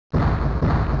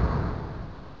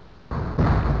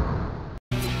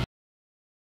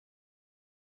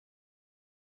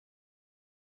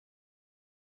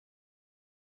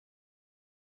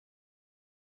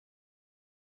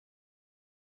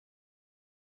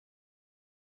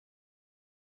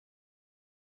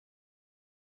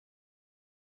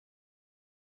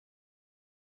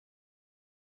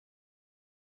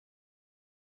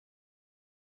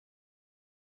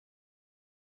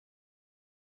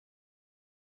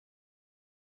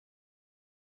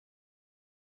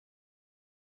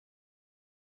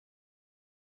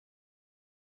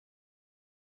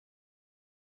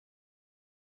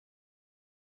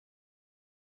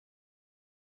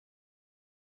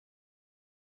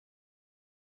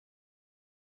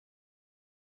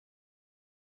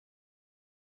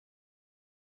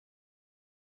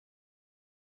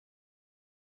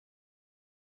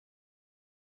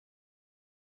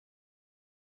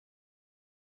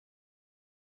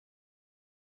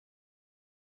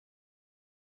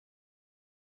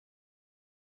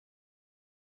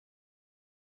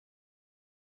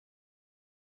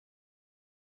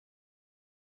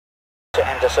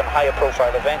into some higher profile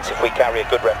events if we carry a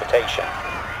good reputation.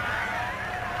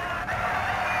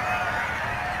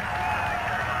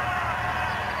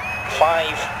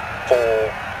 Five,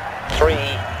 4, 3,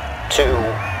 2,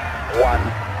 1,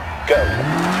 go.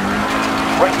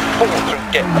 Right 4 through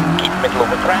dip, keep middle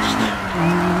over crest.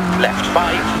 Left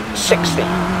 5, 60.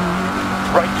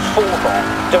 Right 4 long,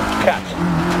 don't cut.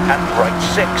 And right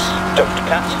 6, don't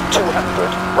cut,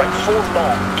 200. Right 4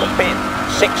 long, keep in,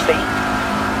 60.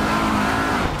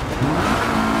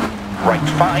 Right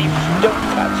 5, don't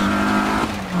cut.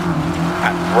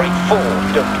 And right 4,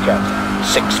 don't cut,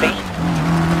 60.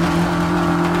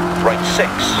 Right 6.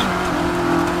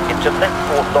 Into left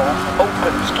 4 long,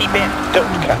 opens, keep in,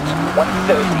 don't cut,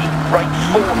 130. Right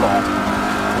 4 long.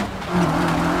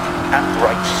 And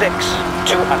right 6,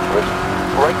 200.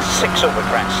 Right 6 over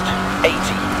crest, 80.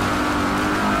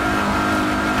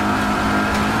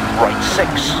 Right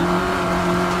 6.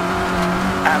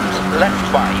 And left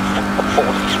 5, 40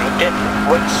 through dip.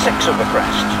 Right 6 over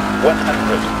crest,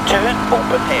 100. Turn,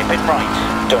 open, hairpin right,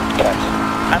 don't cut.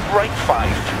 And right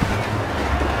 5.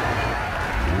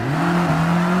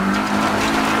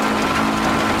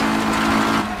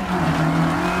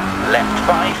 Left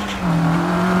 5.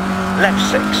 Left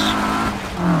 6.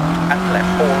 And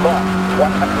left 4 long,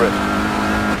 100.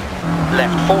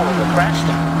 Left 4 over crest.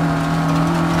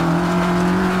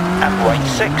 And right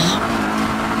 6.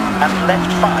 And left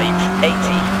 5,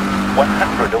 80.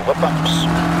 100 over bumps.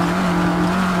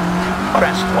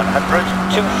 Crest 100,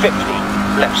 250.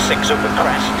 Left 6 over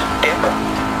crest, dip.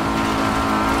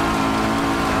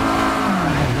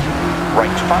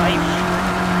 Right 5.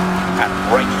 And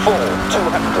right 4,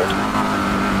 200.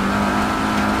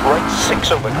 Right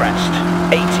 6 over crest,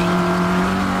 80.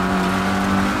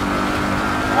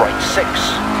 Right 6.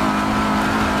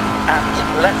 And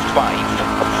left 5,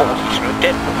 40 through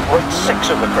dip. Right 6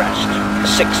 over crest,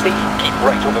 60. Keep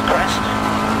right over crest.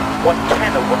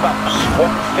 110 over bumps,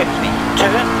 150.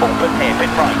 Turn, open,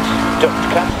 hairpin right, don't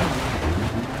cut.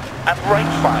 And right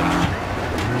 5.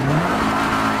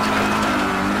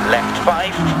 Left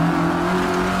 5.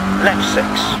 Left 6.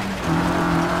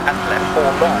 And left 4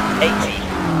 long, 80.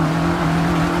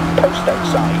 Post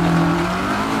outside.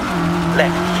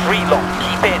 Left 3 long,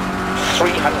 keep in,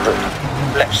 300.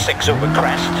 Left 6 over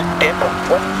crest, dip,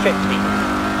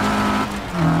 150.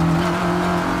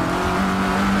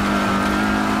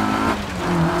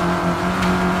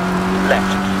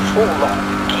 Left 4 long,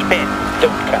 keep in,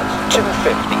 don't cut,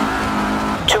 250.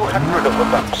 200 over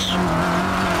bumps.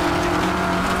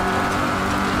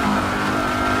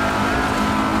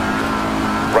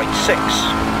 Right 6.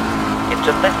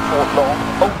 Into left 4 long,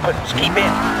 opens, keep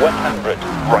in, 100.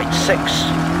 Right 6.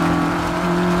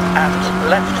 And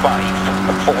left 5,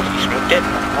 40 through dip.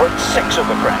 Right 6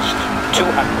 over crest,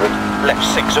 200. Left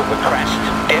 6 over crest,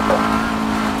 dip.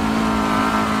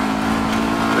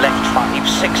 Left 5,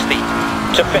 60.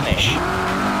 To finish.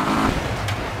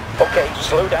 Okay,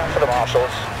 slow down for the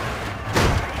marshals.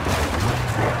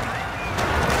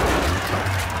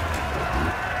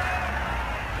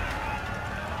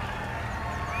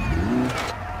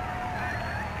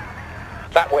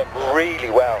 That went really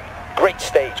well. Great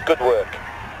stage, good work.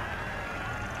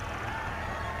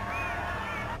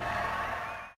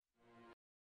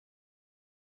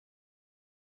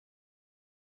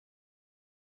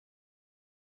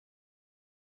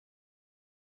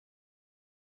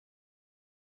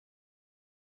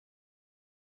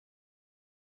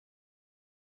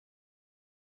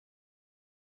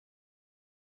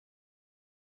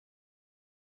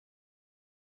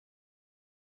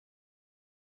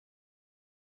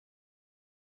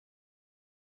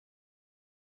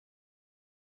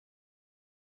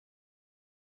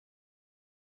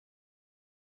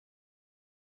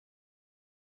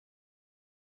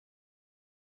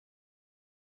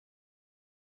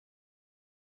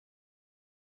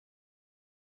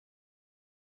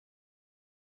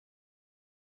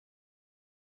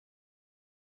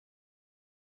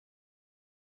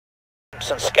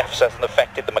 And scuffs hasn't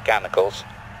affected the mechanicals.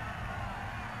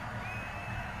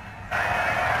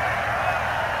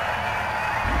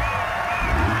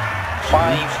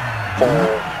 Five, 4,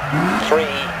 3,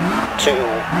 2,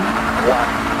 1,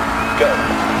 go.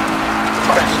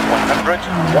 Crest 100,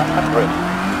 100.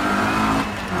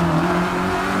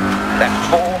 Left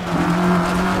 4.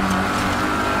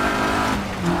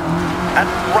 And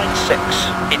right 6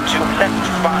 into left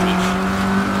 5.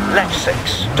 Left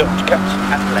 6, don't cut,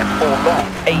 and left 4 long,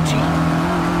 80.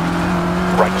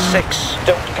 Right 6,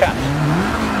 don't cut.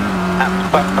 And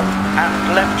bump,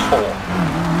 and left 4.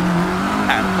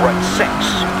 And right 6.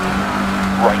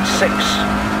 Right 6.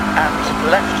 and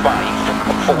left 5,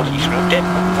 40 through dip,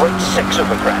 right 6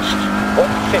 over crest,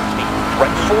 150,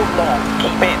 right 4 long,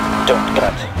 keep in, don't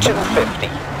cut, 250,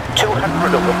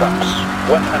 200 over bumps,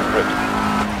 100.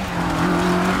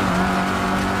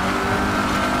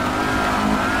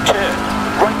 Turn,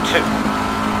 right 2,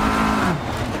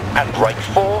 and right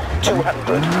 4,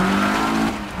 200.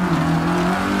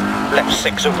 Left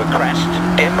 6 over crest,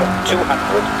 dip,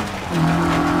 200.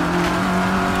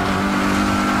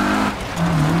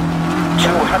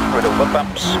 200 over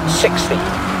bumps, 60.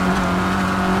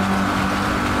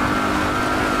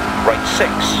 Right 6.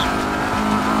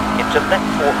 Into left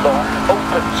 4 long,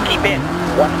 opens, keep in,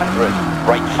 100.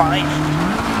 Right 5.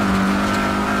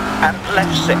 And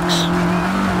left 6.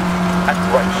 And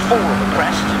right 4 over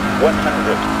crest,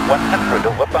 100. 100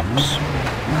 over bumps.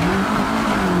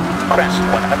 Crest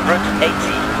 100, 80.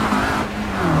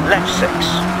 Left 6.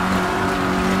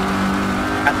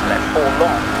 And left 4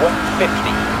 long,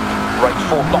 150. Right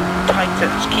 4 long,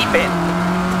 tightens, keep in.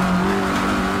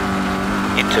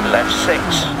 Into left 6,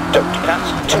 don't cut,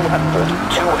 200,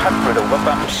 200 over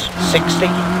bumps, 60.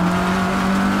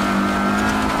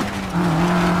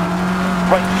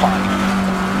 Right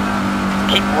 5,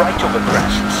 keep right over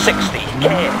crest, 60,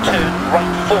 care, turn,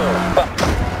 right 4, bump.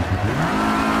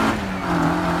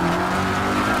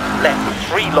 Left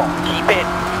 3 long, keep in,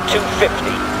 250.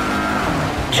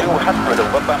 200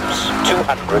 over bumps,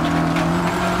 200.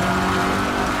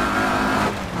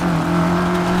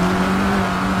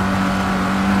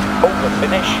 Over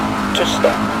finish to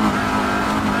stop.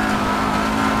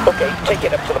 Okay, take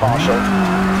it up to the marshal.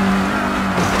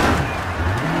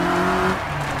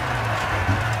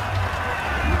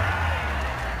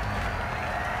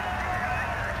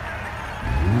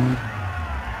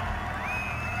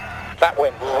 That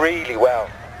went really well.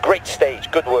 Great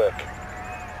stage, good work.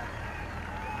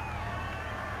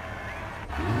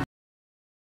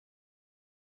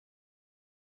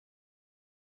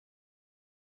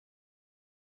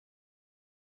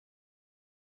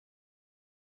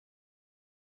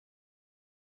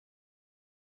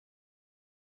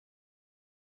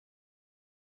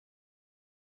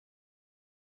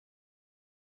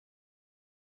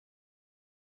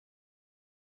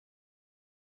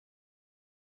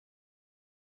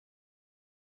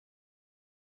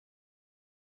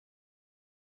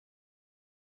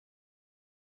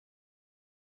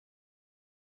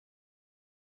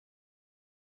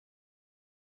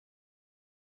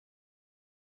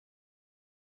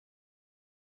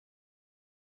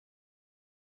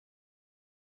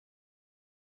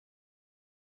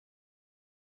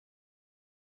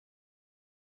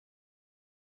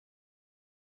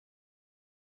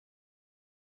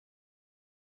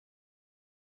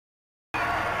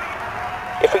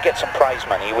 If we get some prize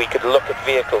money, we could look at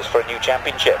vehicles for a new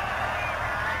championship.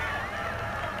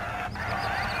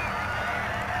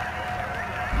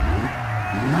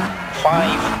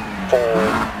 Five, 4,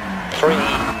 3,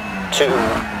 2,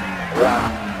 1,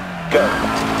 go.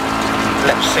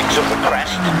 Left 6 over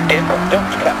crest, dip,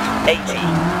 don't cut, 80.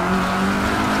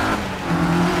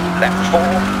 Left 4.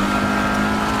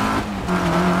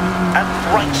 And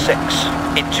right 6,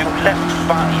 into left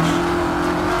 5.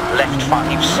 Left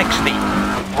 5, 60.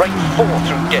 Right 4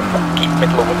 through dip, keep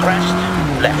middle over crest.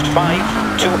 Left 5,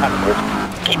 200.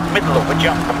 Keep middle over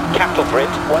jump, cattle grid,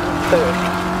 130.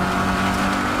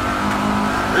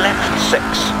 Left 6,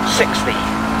 60.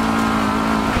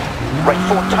 Right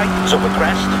 4 tightens over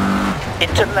crest.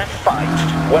 Into left 5,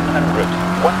 100.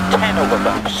 110 over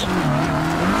bumps.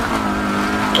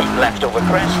 Keep left over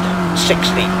crest,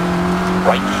 60.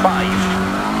 Right 5.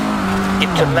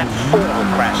 Into left 4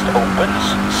 crest, opens,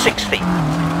 60.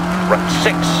 Right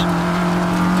 6.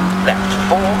 Left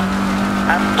 4.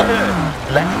 And turn,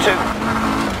 left 2.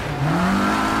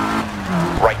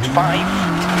 Right 5.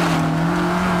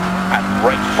 And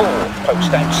right 4,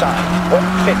 post outside,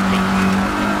 150.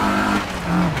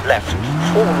 Left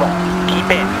 4 long, keep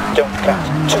in, don't cut,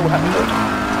 200.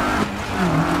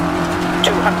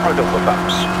 200 over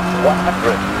bumps,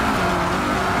 100.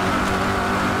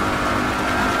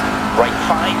 Right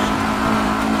 5,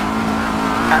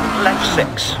 and left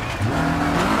 6,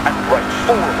 and right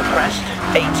 4 over crest,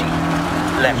 80,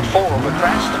 left 4 over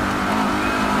crest,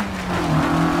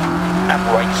 and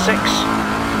right 6,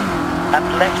 and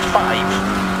left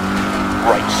 5,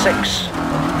 right 6,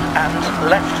 and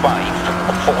left 5,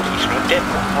 40 through dip,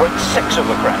 right 6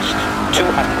 over crest,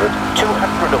 200,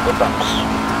 200 over bumps,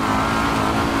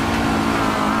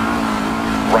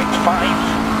 right 5,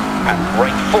 and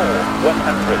right 4,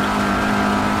 100.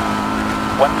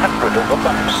 100 over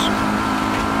bumps.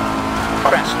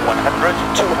 Crest 100,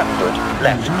 200.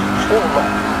 Left 4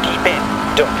 long. Keep in.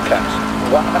 Don't cut.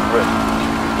 100.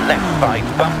 left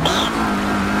 5 bumps,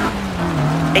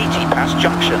 80 past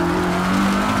junction,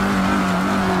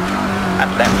 and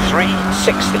left 3,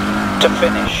 60 to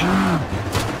finish.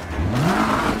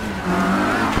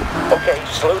 Okay,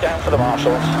 slow down for the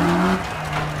marshals.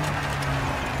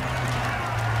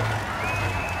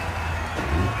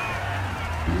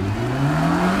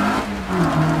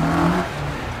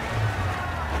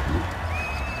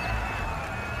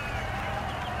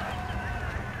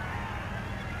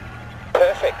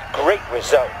 Perfect, great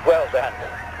result, well done.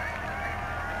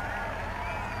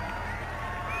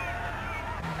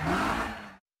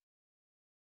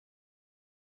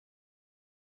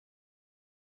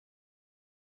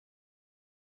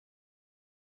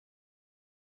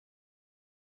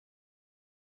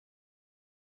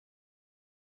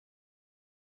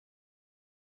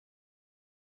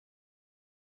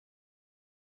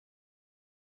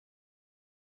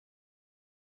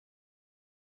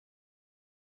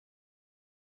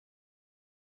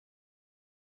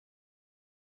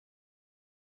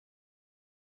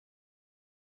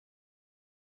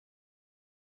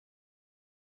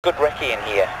 Good recce in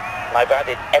here. I've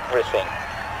added everything.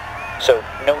 So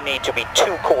no need to be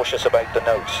too cautious about the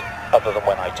notes, other than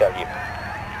when I tell you.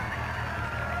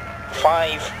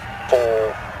 5,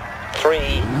 4,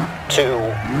 3, 2,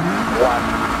 1,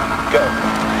 go.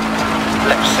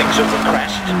 Left 6 over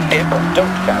crest, dip,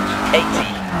 don't cut, 80.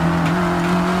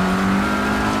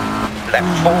 Left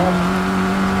 4.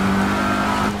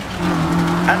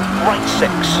 And right 6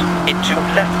 into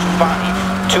left 5.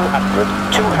 200,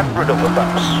 200 over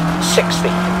bumps,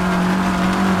 60.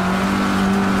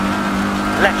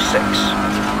 Left 6.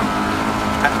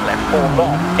 And left 4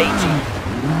 long, 80.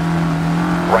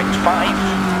 Right 5.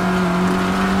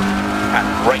 And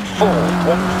right 4,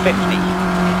 150.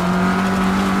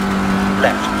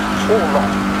 Left 4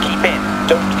 long, keep in,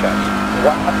 don't cut,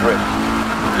 100.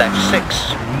 Left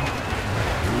 6.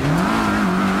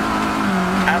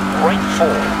 And right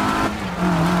 4.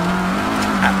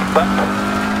 And bump.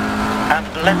 And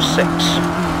left 6,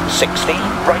 60,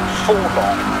 right 4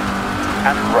 long,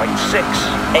 and right 6,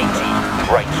 80,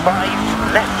 right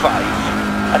 5, left 5,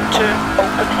 and turn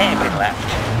open hairpin left,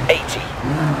 80.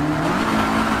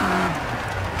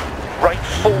 Right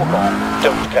 4 long,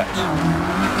 don't cut.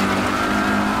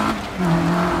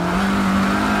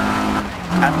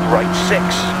 And right 6,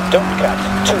 don't cut,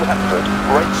 200,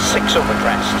 right 6 over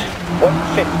crest,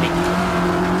 150.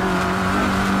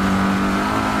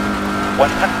 100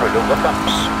 over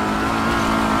bumps.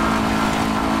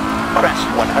 Crest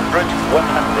 100,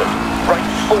 100. Right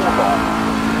 4 long.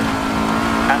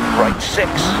 And right 6,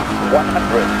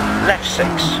 100. Left 6,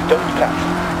 don't cut.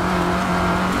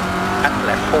 And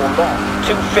left 4 long,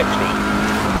 250.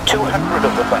 200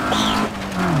 over bumps.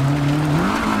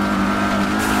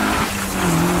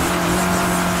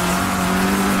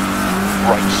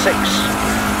 Right 6.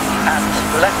 And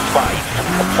left 5,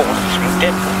 40 through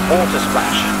dip, water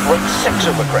splash, right 6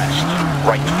 over crest,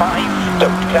 right 5,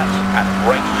 don't cut, and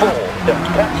right 4, don't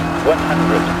cut,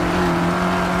 100.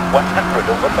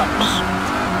 100 over bumps.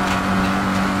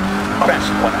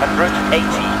 Crest 100, 80,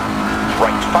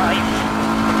 right 5,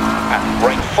 and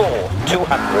right 4,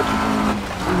 200.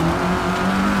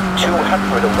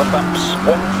 200 over bumps,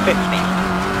 150.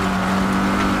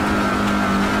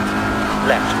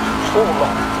 Left 4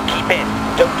 long, keep in,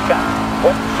 don't cut,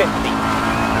 150,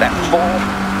 left 4,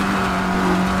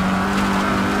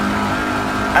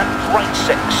 and right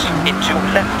 6 into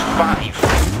left 5.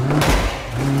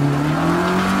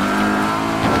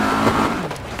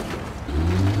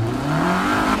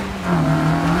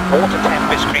 Water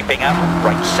temp is creeping up,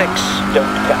 right 6,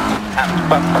 don't cut, and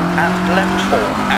bump, and left 4,